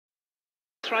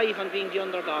thrive on being the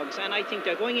underdogs, and I think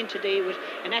they're going in today with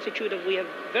an attitude of we have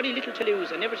very little to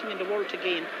lose and everything in the world to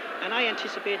gain, and I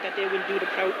anticipate that they will do the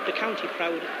county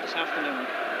proud this afternoon.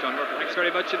 John Murphy, thanks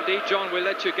very much indeed. John, we'll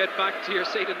let you get back to your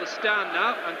seat in the stand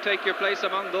now and take your place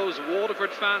among those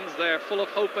Waterford fans there, full of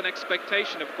hope and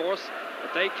expectation, of course,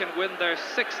 that they can win their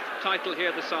 6th title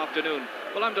here this afternoon.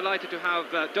 Well, I'm delighted to have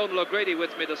Donal O'Grady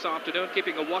with me this afternoon,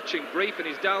 keeping a watching brief, and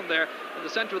he's down there in the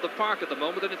centre of the park at the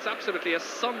moment, and it's absolutely a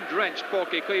sun-drenched Páirc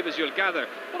Uí Chaoimh, as you'll gather.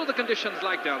 What are the conditions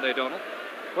like down there, Donal?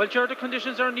 Well, sure, the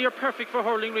conditions are near perfect for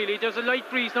hurling, really. There's a light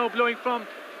breeze now blowing from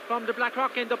the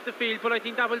Blackrock end up the field, but I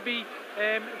think that will be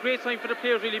a great sign for the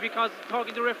players, really, because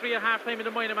talking to the referee at half-time in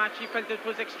the minor match, he felt it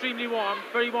was extremely warm,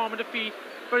 very warm on the feet,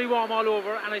 very warm all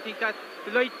over, and I think that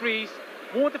the light breeze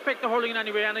won't affect the hurling in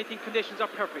any way, and I think conditions are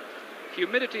perfect.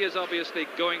 Humidity is obviously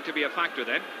going to be a factor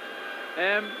then.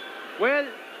 Well,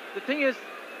 the thing is,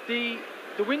 the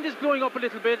wind is blowing up a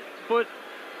little bit, but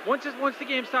once the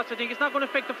game starts, I think it's not going to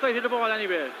affect the flight of the ball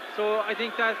anyway. So I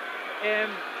think that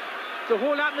the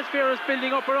whole atmosphere is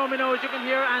building up around me now, as you can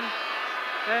hear,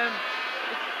 and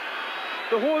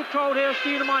the whole crowd here,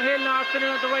 Stephen on Hill now, sitting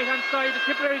on the right-hand side, the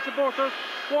Tipperary supporters,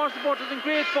 Squash supporters in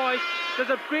great voice. There's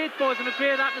a great buzz and a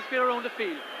great atmosphere around the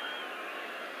field.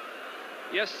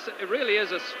 Yes, it really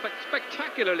is a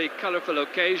spectacularly colourful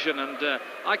occasion, and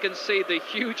I can see the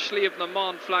huge Sliabh na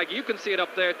Món flag. You can see it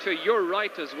up there to your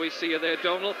right as we see you there,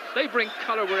 Donal. They bring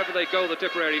colour wherever they go, the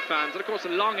Tipperary fans, and of course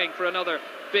longing for another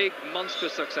big,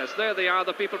 monstrous success. There they are,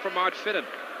 the people from Ardfinnan.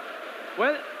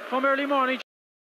 Well, from early morning